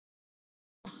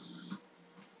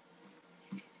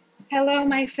Hello,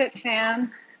 my Fit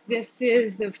fam. This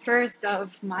is the first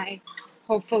of my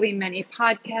hopefully many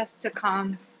podcasts to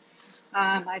come.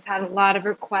 I've had a lot of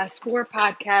requests for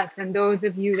podcasts, and those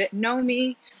of you that know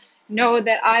me know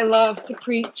that I love to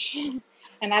preach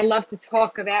and I love to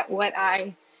talk about what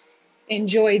I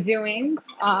enjoy doing,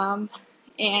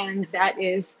 and that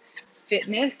is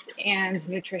fitness and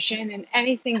nutrition and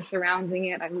anything surrounding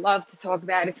it. I love to talk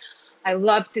about it. I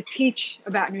love to teach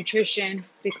about nutrition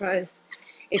because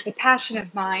it's a passion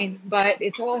of mine, but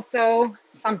it's also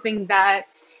something that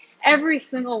every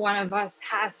single one of us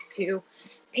has to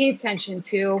pay attention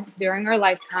to during our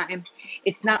lifetime.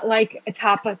 It's not like a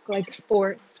topic like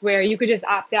sports where you could just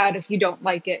opt out if you don't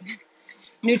like it.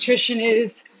 Nutrition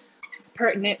is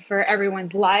pertinent for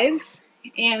everyone's lives,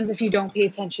 and if you don't pay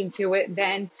attention to it,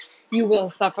 then you will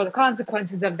suffer the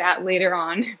consequences of that later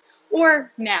on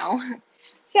or now.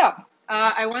 So,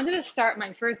 I wanted to start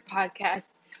my first podcast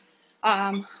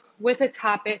with a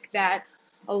topic that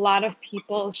a lot of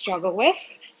people struggle with,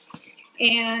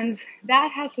 and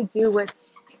that has to do with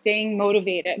staying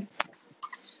motivated.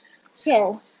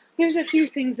 So, there's a few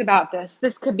things about this.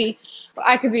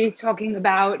 I could be talking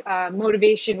about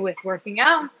motivation with working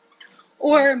out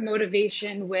or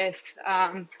motivation with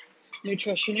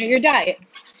nutrition or your diet.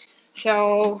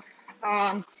 So,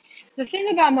 the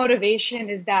thing about motivation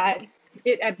is that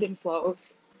it ebbs and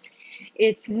flows.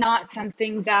 It's not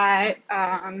something that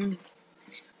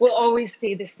will always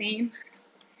stay the same.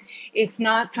 It's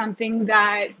not something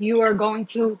that you are going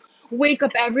to wake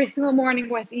up every single morning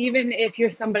with, even if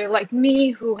you're somebody like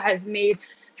me who has made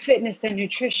fitness and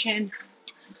nutrition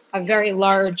a very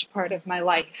large part of my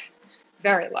life.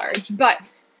 Very large. But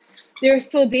there are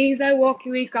still days I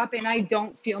wake up and I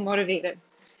don't feel motivated.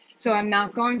 So I'm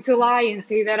not going to lie and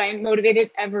say that I'm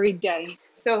motivated every day.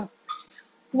 So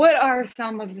what are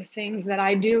some of the things that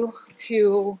I do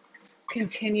to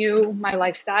continue my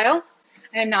lifestyle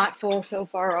and not fall so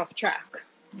far off track,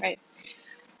 right?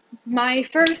 My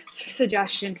first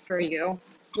suggestion for you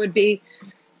would be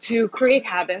to create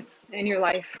habits in your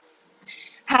life.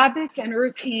 Habits and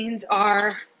routines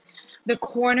are the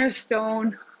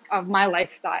cornerstone of my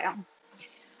lifestyle,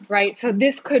 right? So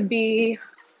this could be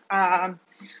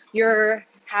your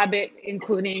habit,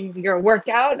 including your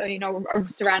workout, or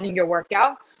surrounding your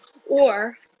workout,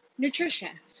 or nutrition.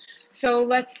 So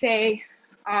let's say,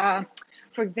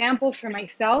 for example, for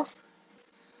myself,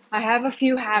 I have a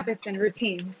few habits and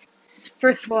routines.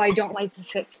 First of all, I don't like to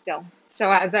sit still. So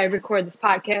as I record this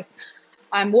podcast,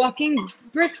 I'm walking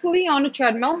briskly on a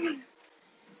treadmill,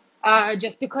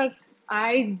 just because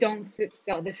I don't sit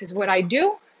still. This is what I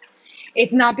do.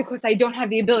 It's not because I don't have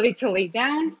the ability to lay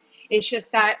down. It's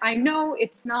just that I know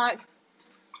it's not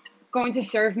going to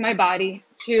serve my body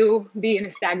to be in a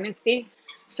stagnant state.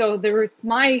 So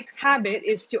my habit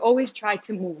is to always try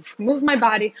to move my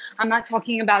body. I'm not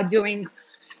talking about doing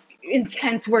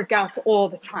intense workouts all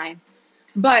the time,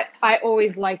 but I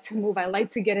always like to move. I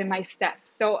like to get in my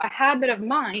steps. So a habit of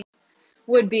mine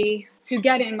would be to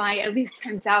get in my at least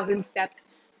 10,000 steps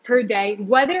per day,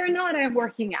 whether or not I'm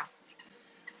working out,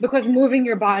 because moving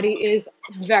your body is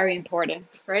very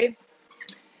important, right?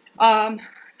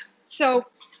 So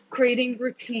creating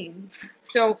routines.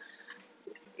 So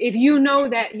if you know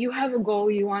that you have a goal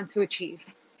you want to achieve,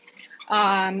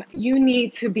 you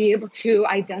need to be able to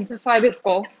identify this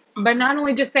goal, but not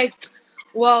only just say,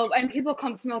 well, and people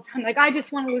come to me all the time, like, I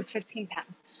just want to lose 15 pounds.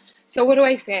 So what do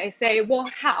I say? I say, well,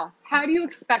 how? How do you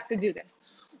expect to do this?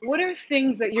 What are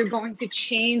things that you're going to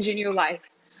change in your life?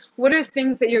 What are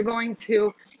things that you're going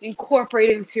to incorporate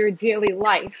into your daily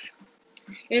life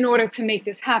in order to make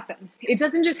this happen? It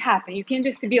doesn't just happen. You can't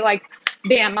just be like,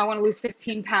 bam, I want to lose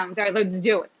 15 pounds. All right, let's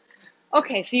do it.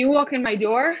 Okay, so you walk in my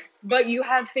door, but you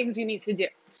have things you need to do.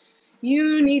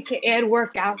 You need to add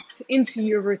workouts into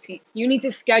your routine. You need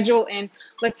to schedule in,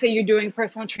 let's say you're doing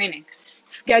personal training,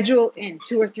 schedule in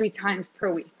 2 or 3 times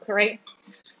per week, right?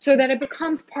 So that it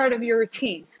becomes part of your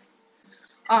routine.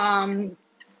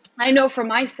 I know for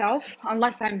myself,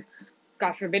 unless I'm,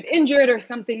 God forbid, injured or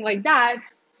something like that,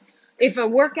 if a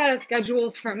workout is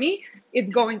scheduled for me,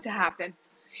 it's going to happen.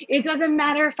 It doesn't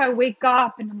matter if I wake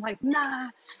up and I'm like, nah,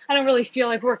 I don't really feel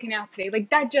like working out today. Like,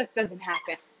 that just doesn't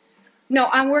happen. No,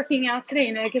 I'm working out today.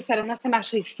 And like I said, unless I'm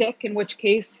actually sick, in which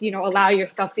case, allow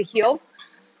yourself to heal,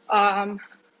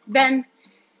 then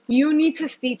you need to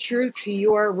stay true to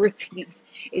your routine.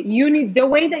 You need the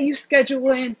way that you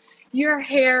schedule in your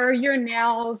hair, your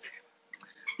nails,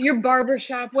 your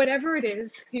barbershop, whatever it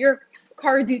is, your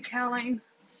car detailing.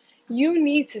 You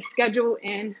need to schedule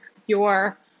in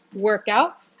your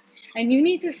workouts, and you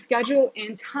need to schedule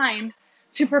in time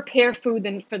to prepare food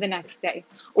then for the next day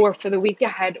or for the week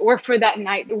ahead or for that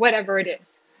night, whatever it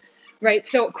is, right?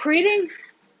 So creating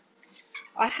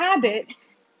a habit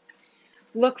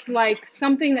looks like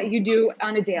something that you do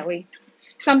on a daily,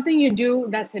 something you do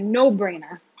that's a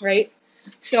no-brainer, right?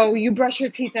 So you brush your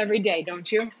teeth every day,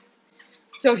 don't you?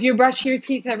 So if you brush your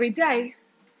teeth every day,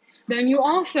 then you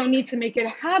also need to make it a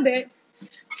habit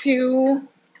to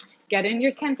get in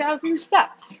your 10,000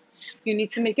 steps. You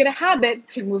need to make it a habit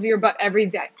to move your butt every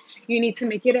day. You need to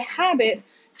make it a habit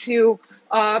to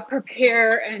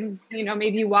prepare and,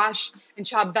 maybe wash and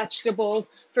chop vegetables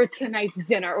for tonight's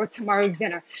dinner or tomorrow's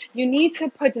dinner. You need to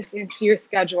put this into your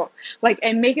schedule,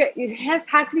 and make it has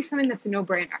to be something that's a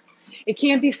no-brainer. It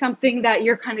can't be something that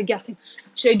you're kind of guessing,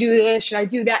 should I do this? Should I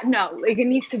do that? No, it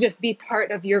needs to just be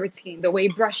part of your routine. The way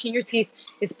brushing your teeth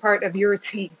is part of your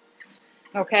routine.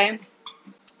 Okay?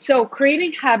 So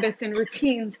creating habits and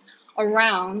routines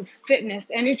around fitness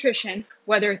and nutrition,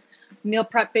 whether it's meal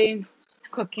prepping,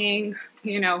 cooking,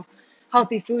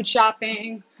 healthy food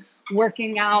shopping,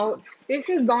 working out, this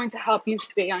is going to help you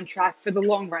stay on track for the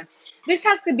long run. This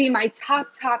has to be my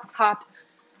top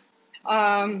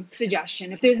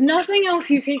suggestion. If there's nothing else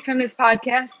you take from this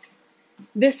podcast,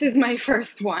 this is my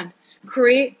first one.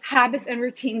 Create habits and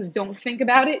routines. Don't think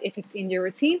about it if it's in your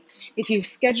routine. If you've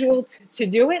scheduled to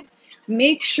do it,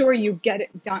 make sure you get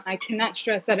it done. I cannot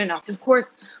stress that enough. Of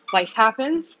course, life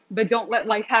happens, but don't let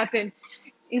life happen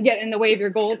and get in the way of your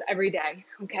goals every day,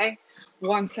 okay?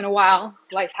 Once in a while,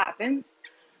 life happens,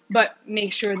 but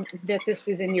make sure that this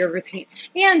is in your routine.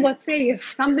 And let's say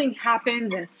if something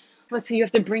happens and let's say you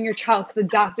have to bring your child to the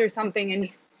doctor or something and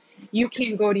you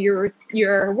can't go to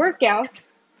your workout,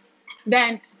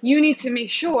 then you need to make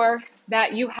sure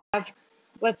that you have,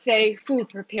 let's say, food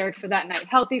prepared for that night,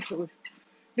 healthy food,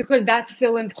 because that's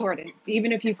still important,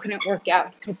 even if you couldn't work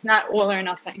out. It's not all or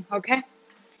nothing, okay?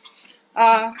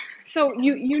 So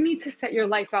you need to set your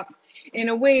life up in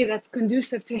a way that's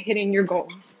conducive to hitting your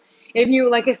goals. If you,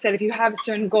 like I said, if you have a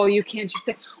certain goal, you can't just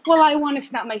say, well, I want to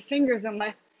snap my fingers and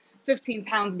let 15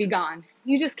 pounds be gone.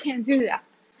 You just can't do that.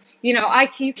 You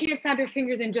can't snap your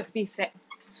fingers and just be fit,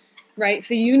 right?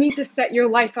 So you need to set your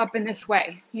life up in this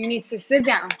way. You need to sit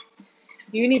down.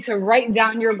 You need to write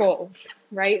down your goals,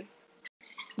 right?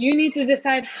 You need to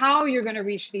decide how you're going to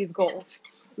reach these goals.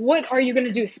 What are you going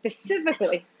to do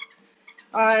specifically?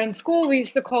 In school, we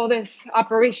used to call this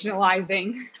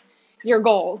operationalizing your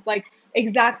goals, like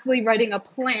exactly writing a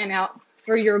plan out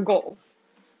for your goals,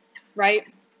 right?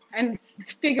 And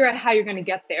figure out how you're going to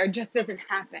get there. It just doesn't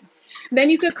happen. Then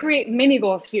you could create mini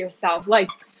goals for yourself.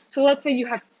 So let's say you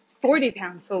have 40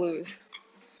 pounds to lose.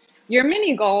 Your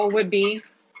mini goal would be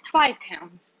 5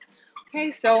 pounds.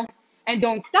 Okay, and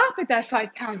don't stop at that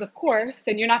 5 pounds, of course,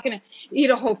 and you're not going to eat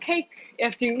a whole cake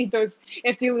after you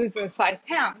lose those 5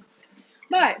 pounds.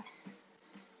 But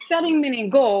setting mini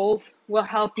goals will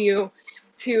help you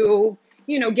to,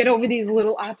 get over these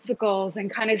little obstacles and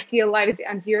kind of see a light at the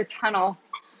end of your tunnel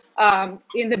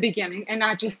in the beginning, and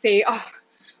not just say,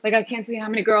 I can't see how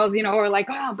many girls, are like,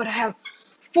 but I have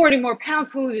 40 more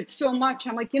pounds to lose. It's so much.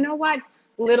 I'm like, you know what?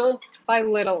 Little by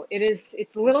little,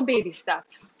 it's little baby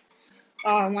steps.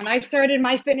 When I started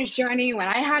my fitness journey, when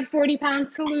I had 40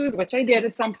 pounds to lose, which I did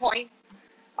at some point,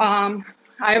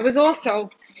 I was also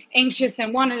anxious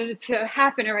and wanted it to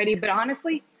happen already, but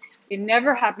honestly, it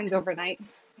never happened overnight.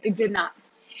 It did not.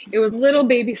 It was little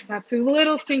baby steps. It was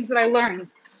little things that I learned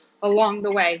along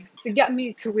the way to get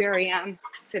me to where I am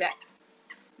today.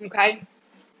 Okay?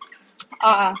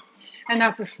 And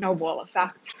that's a snowball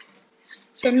effect.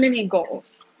 So mini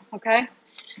goals. Okay?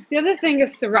 The other thing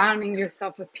is surrounding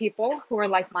yourself with people who are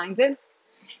like-minded.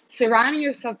 Surrounding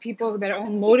yourself with people that will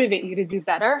motivate you to do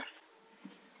better.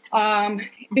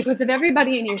 Because if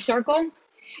everybody in your circle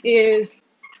is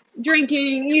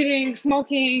drinking, eating,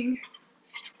 smoking,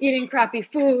 eating crappy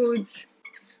foods,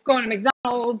 going to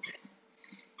McDonald's,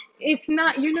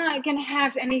 you're not going to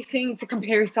have anything to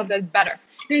compare yourself that's better.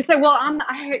 You're just like, well,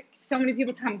 I heard so many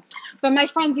people tell me, but my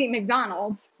friends eat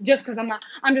McDonald's just because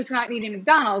I'm just not eating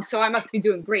McDonald's, so I must be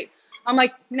doing great. I'm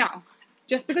like, no,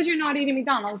 just because you're not eating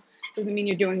McDonald's doesn't mean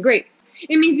you're doing great.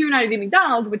 It means you're not eating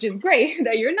McDonald's, which is great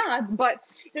that you're not, but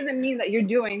it doesn't mean that you're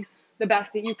doing the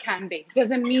best that you can be. It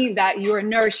doesn't mean that you're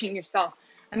nourishing yourself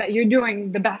and that you're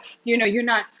doing the best. You're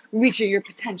not reaching your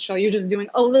potential. You're just doing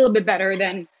a little bit better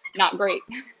than not great.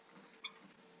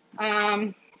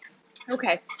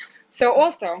 Okay. So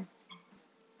also,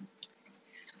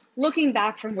 looking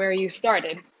back from where you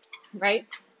started, right?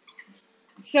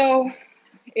 So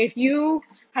if you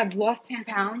have lost 10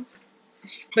 pounds,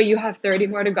 but you have 30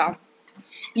 more to go,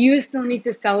 you still need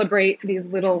to celebrate these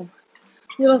little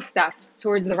steps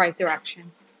towards the right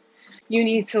direction. You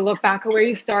need to look back at where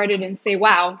you started and say,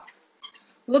 wow,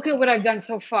 look at what I've done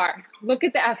so far. Look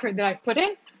at the effort that I've put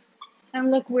in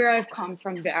and look where I've come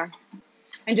from there.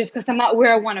 And just because I'm not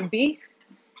where I want to be,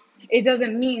 it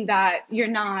doesn't mean that you're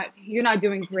not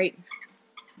doing great.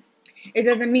 It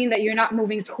doesn't mean that you're not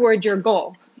moving towards your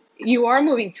goal. You are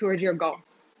moving towards your goal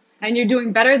and you're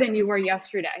doing better than you were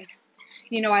yesterday.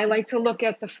 I like to look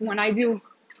at when I do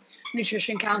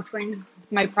nutrition counseling,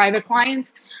 my private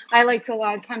clients, I like to a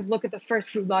lot of times look at the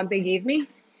first food log they gave me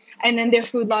and then their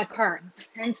food log current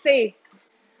and say,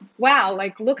 wow,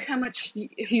 like look how much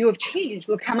you have changed.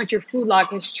 Look how much your food log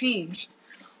has changed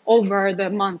over the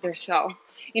month or so.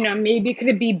 Maybe could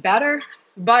it be better,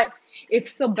 but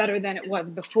it's still better than it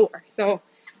was before. So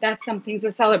that's something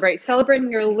to celebrate. Celebrating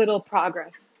your little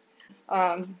progress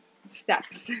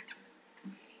steps.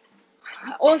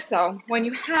 Also, when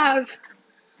you have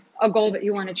a goal that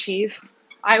you want to achieve,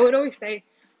 I would always say,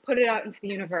 put it out into the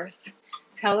universe.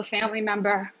 Tell a family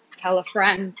member, tell a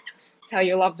friend, tell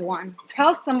your loved one,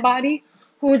 tell somebody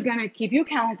who is going to keep you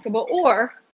accountable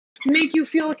or make you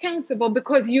feel accountable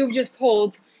because you've just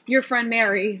told your friend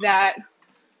Mary that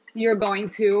you're going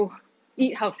to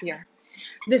eat healthier.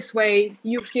 This way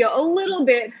you feel a little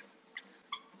bit,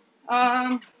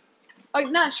 not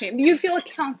ashamed, you feel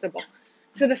accountable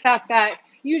to the fact that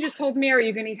you just told Mary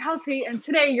you're going to eat healthy and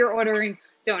today you're ordering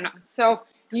donuts. So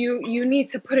you need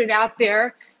to put it out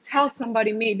there. Tell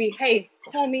somebody maybe, hey,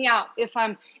 call me out if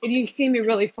you see me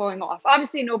really falling off.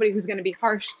 Obviously nobody who's going to be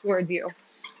harsh towards you,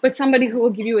 but somebody who will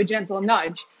give you a gentle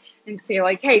nudge and say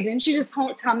like, hey, didn't you just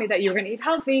tell me that you're going to eat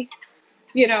healthy?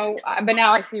 But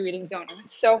now I see you eating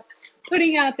donuts. So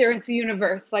putting it out there into the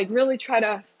universe, like really try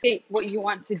to state what you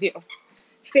want to do.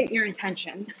 State your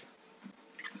intentions.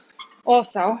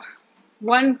 Also,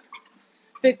 one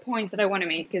big point that I want to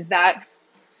make is that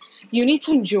you need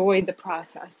to enjoy the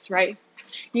process, right?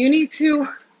 You need to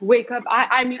wake up.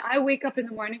 I wake up in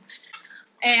the morning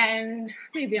and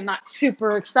maybe I'm not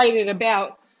super excited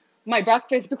about my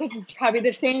breakfast because it's probably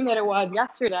the same that it was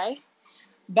yesterday.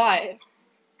 But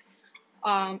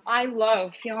I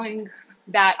love feeling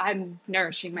that I'm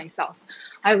nourishing myself.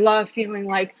 I love feeling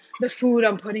like the food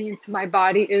I'm putting into my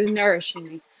body is nourishing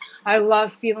me. I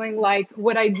love feeling like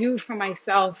what I do for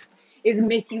myself is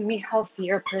making me a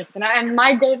healthier person. And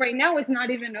my goal right now is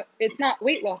it's not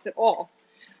weight loss at all.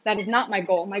 That is not my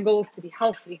goal. My goal is to be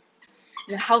healthy,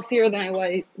 healthier than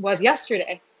I was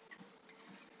yesterday.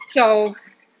 So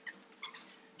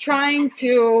trying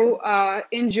to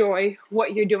enjoy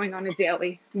what you're doing on a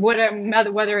daily,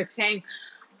 whether it's saying,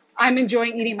 I'm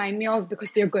enjoying eating my meals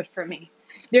because they're good for me.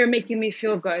 They're making me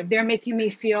feel good. They're making me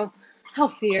feel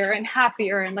healthier and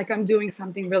happier and like I'm doing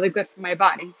something really good for my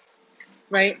body,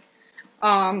 right?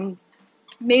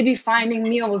 Maybe finding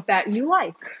meals that you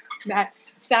like, that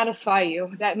satisfy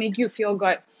you, that make you feel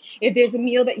good. If there's a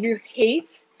meal that you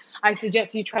hate, I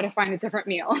suggest you try to find a different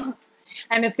meal.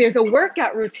 And if there's a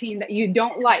workout routine that you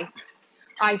don't like,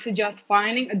 I suggest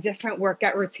finding a different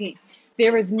workout routine.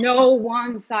 There is no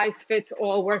one size fits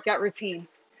all workout routine.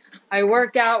 I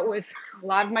work out with a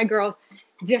lot of my girls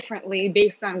differently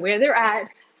based on where they're at,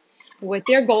 what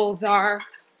their goals are,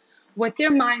 what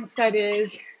their mindset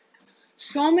is.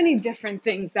 So many different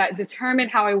things that determine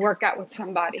how I work out with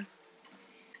somebody.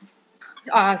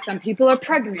 Some people are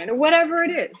pregnant or whatever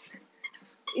it is.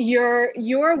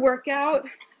 Your workout,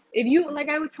 if you, like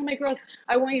I would tell my girls,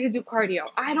 I want you to do cardio.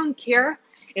 I don't care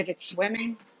if it's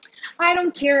swimming. I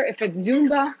don't care if it's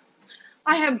Zumba.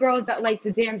 I have girls that like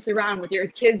to dance around with your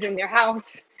kids in their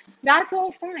house. That's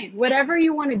all fine. Whatever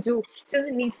you want to do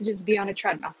doesn't need to just be on a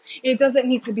treadmill. It doesn't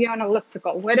need to be on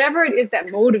elliptical. Whatever it is that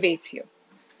motivates you,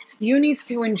 you need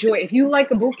to enjoy. If you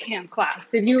like a boot camp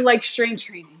class, if you like strength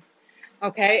training,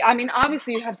 okay? I mean,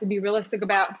 obviously you have to be realistic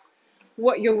about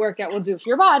what your workout will do for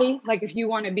your body. Like if you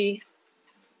want to be,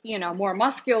 more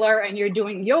muscular and you're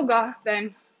doing yoga,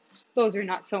 then those are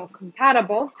not so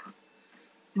compatible.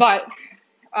 But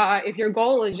if your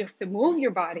goal is just to move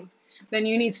your body, then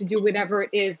you need to do whatever it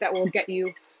is that will get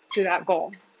you to that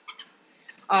goal.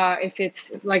 If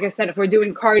it's, like I said, if we're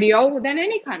doing cardio, then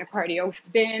any kind of cardio,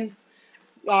 spin,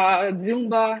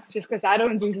 Zumba. Just because I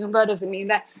don't do Zumba doesn't mean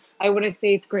that I wouldn't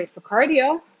say it's great for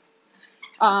cardio.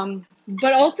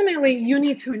 But ultimately, you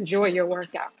need to enjoy your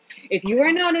workout. If you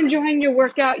are not enjoying your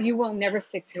workout, you will never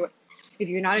stick to it. If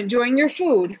you're not enjoying your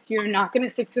food, you're not going to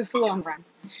stick to it for the long run.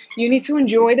 You need to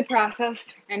enjoy the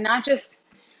process and not just,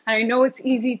 I know it's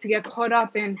easy to get caught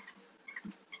up in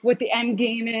what the end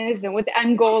game is and what the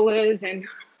end goal is. And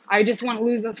I just want to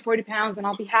lose those 40 pounds and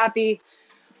I'll be happy.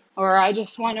 Or I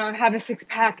just want to have a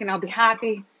 6-pack and I'll be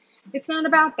happy. It's not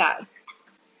about that.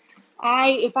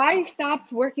 If I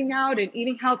stopped working out and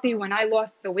eating healthy when I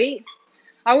lost the weight,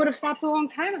 I would have stopped a long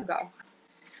time ago.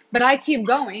 But I keep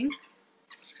going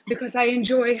because I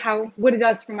enjoy what it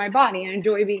does for my body. I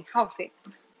enjoy being healthy.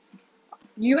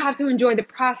 You have to enjoy the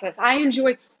process. I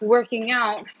enjoy working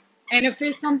out. And if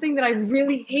there's something that I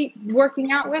really hate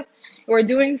working out with, or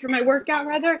doing for my workout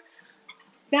rather,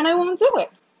 then I won't do it.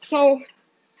 So,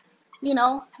 you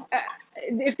know,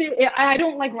 I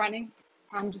don't like running.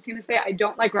 I'm just going to say I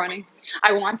don't like running.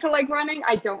 I want to like running.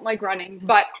 I don't like running.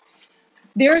 But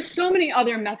there are so many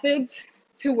other methods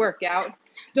to work out.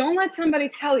 Don't let somebody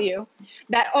tell you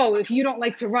that, oh, if you don't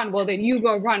like to run, well, then you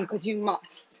go run because you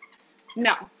must.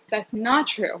 No, that's not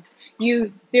true.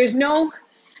 There's no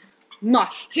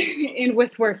must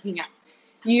with working out.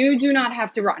 You do not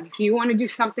have to run. If you want to do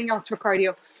something else for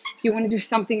cardio, if you want to do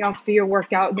something else for your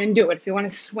workout, then do it. If you want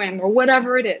to swim or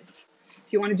whatever it is,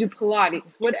 if you want to do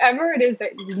Pilates, whatever it is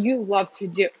that you love to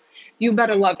do, you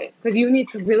better love it because you need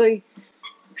to really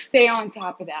stay on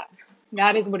top of that.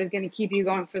 That is what is going to keep you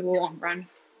going for the long run.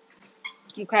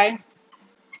 Okay?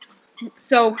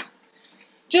 So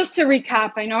just to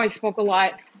recap, I know I spoke a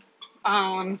lot.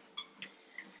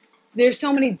 There's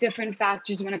so many different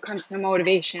factors when it comes to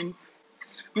motivation.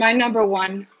 My number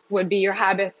one would be your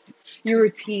habits, your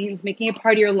routines, making it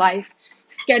part of your life,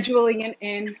 scheduling it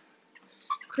in,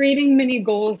 creating mini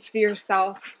goals for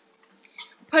yourself,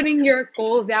 putting your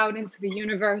goals out into the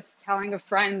universe, telling a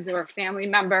friend or a family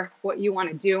member what you want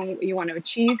to do and what you want to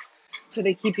achieve so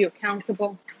they keep you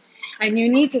accountable. And you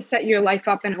need to set your life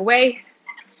up in a way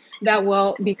that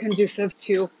will be conducive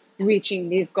to reaching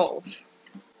these goals.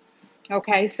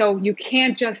 Okay, so you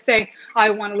can't just say,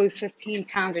 I want to lose 15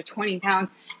 pounds or 20 pounds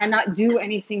and not do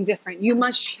anything different. You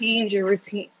must change your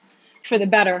routine for the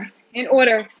better in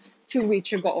order to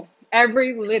reach your goal.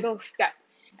 Every little step,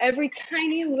 every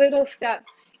tiny little step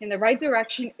in the right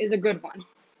direction is a good one.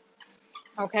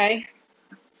 Okay?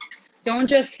 Don't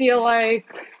just feel like,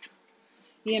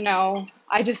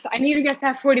 I need to get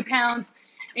that 40 pounds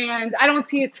and I don't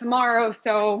see it tomorrow,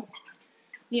 so,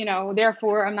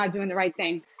 therefore I'm not doing the right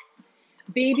thing.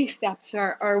 Baby steps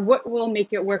are what will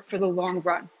make it work for the long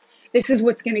run. This is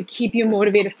what's going to keep you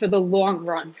motivated for the long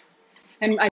run.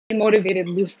 And I say motivated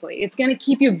loosely. It's going to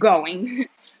keep you going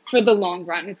for the long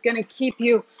run. It's going to keep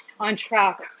you on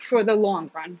track for the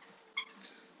long run.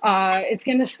 It's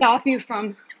going to stop you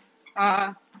from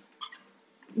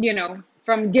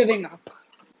giving up.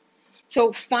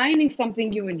 So finding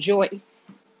something you enjoy,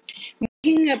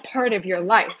 making it part of your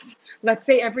life. Let's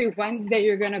say every Wednesday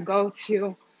you're going to go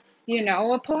to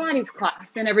a Pilates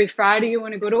class, and every Friday you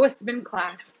want to go to a spin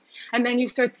class. And then you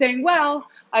start saying, well,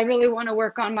 I really want to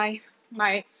work on my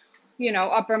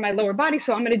upper, my lower body.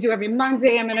 So I'm going to do every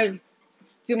Monday, I'm going to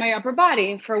do my upper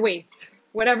body for weights,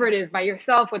 whatever it is, by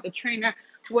yourself, with a trainer,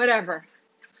 whatever,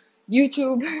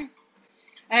 YouTube.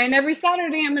 And every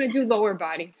Saturday I'm going to do lower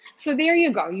body. So there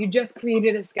you go. You just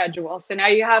created a schedule. So now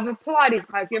you have a Pilates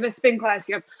class, you have a spin class,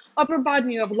 you have upper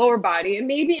body, you have lower body. And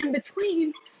maybe in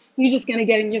between, you're just going to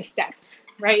get in your steps,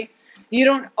 right? You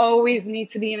don't always need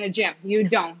to be in a gym. You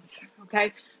don't,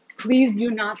 okay? Please do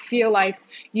not feel like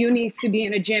you need to be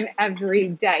in a gym every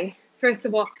day. First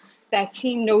of all, that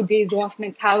team no days off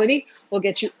mentality will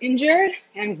get you injured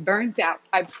and burnt out.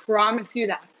 I promise you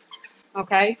that,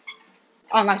 okay?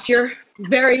 Unless you're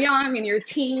very young in your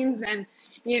teens and,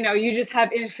 you just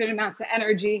have infinite amounts of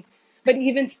energy. But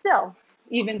even still,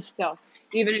 even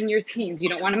in your teens, you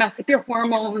don't want to mess up your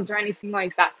hormones or anything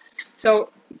like that. So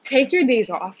take your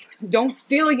days off. Don't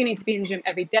feel like you need to be in the gym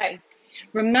every day.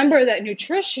 Remember that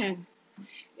nutrition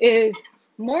is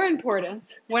more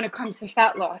important when it comes to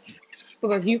fat loss,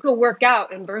 because you could work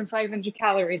out and burn 500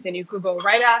 calories and you could go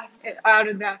right out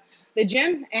of the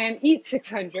gym and eat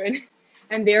 600,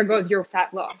 and there goes your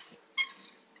fat loss.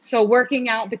 So working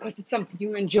out because it's something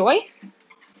you enjoy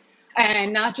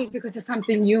and not just because it's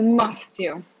something you must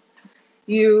do.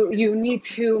 You need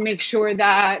to make sure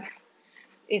that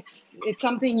it's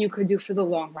something you could do for the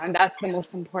long run. That's the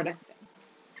most important thing.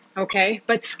 Okay?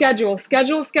 But schedule.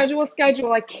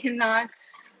 I cannot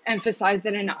emphasize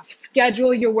that enough.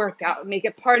 Schedule your workout. Make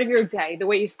it part of your day. The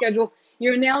way you schedule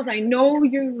your nails. I know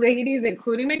you ladies,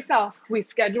 including myself, we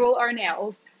schedule our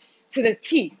nails to the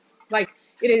T. Like,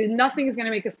 nothing is going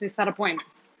to make us miss that appointment.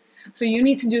 So you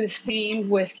need to do the same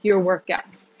with your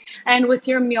workouts and with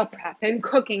your meal prep and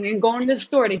cooking and going to the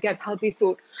store to get healthy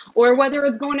food, or whether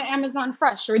it's going to Amazon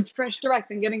Fresh or Fresh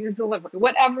Direct and getting your delivery,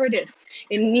 whatever it is,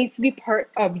 it needs to be part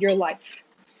of your life.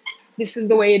 This is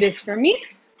the way it is for me,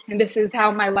 and this is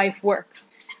how my life works,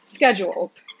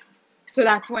 scheduled. So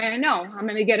that's why I know I'm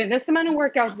going to get in this amount of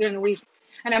workouts during the week,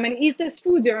 and I'm going to eat this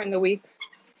food during the week,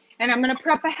 And I'm going to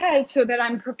prep ahead so that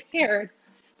I'm prepared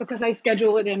because I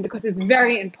schedule it in because it's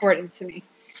very important to me.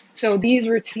 So these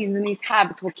routines and these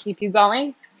habits will keep you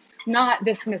going, not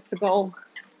this mystical,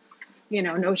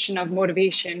 notion of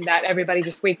motivation that everybody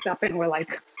just wakes up and we're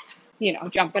like,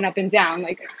 jumping up and down.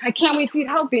 Like, I can't wait to eat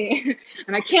healthy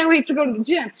and I can't wait to go to the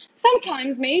gym.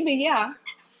 Sometimes, maybe, yeah,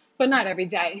 but not every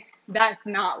day. That's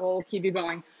not what will keep you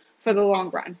going for the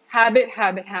long run. Habit,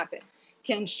 habit, habit.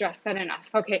 Can't stress that enough.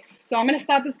 Okay, so I'm going to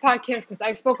stop this podcast because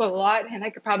I spoke a lot and I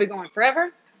could probably go on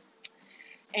forever.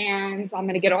 And I'm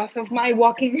going to get off of my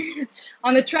walking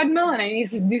on the treadmill and I need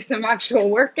to do some actual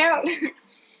workout.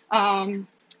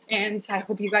 And I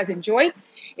hope you guys enjoyed.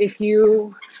 If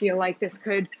you feel like this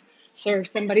could serve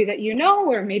somebody that you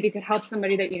know, or maybe could help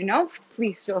somebody that you know,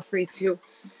 please feel free to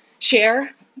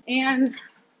share and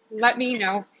let me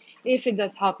know if it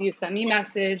does help you. Send me a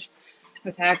message,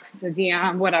 a text, a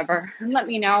DM, whatever, and let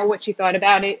me know what you thought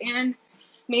about it and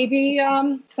maybe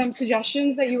some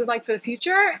suggestions that you would like for the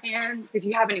future. And if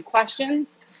you have any questions,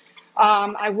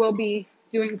 I will be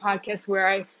doing podcasts where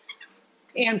I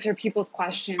answer people's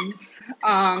questions.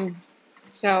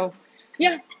 So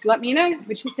yeah, let me know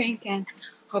what you think and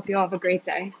hope you all have a great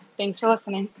day. Thanks for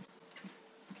listening.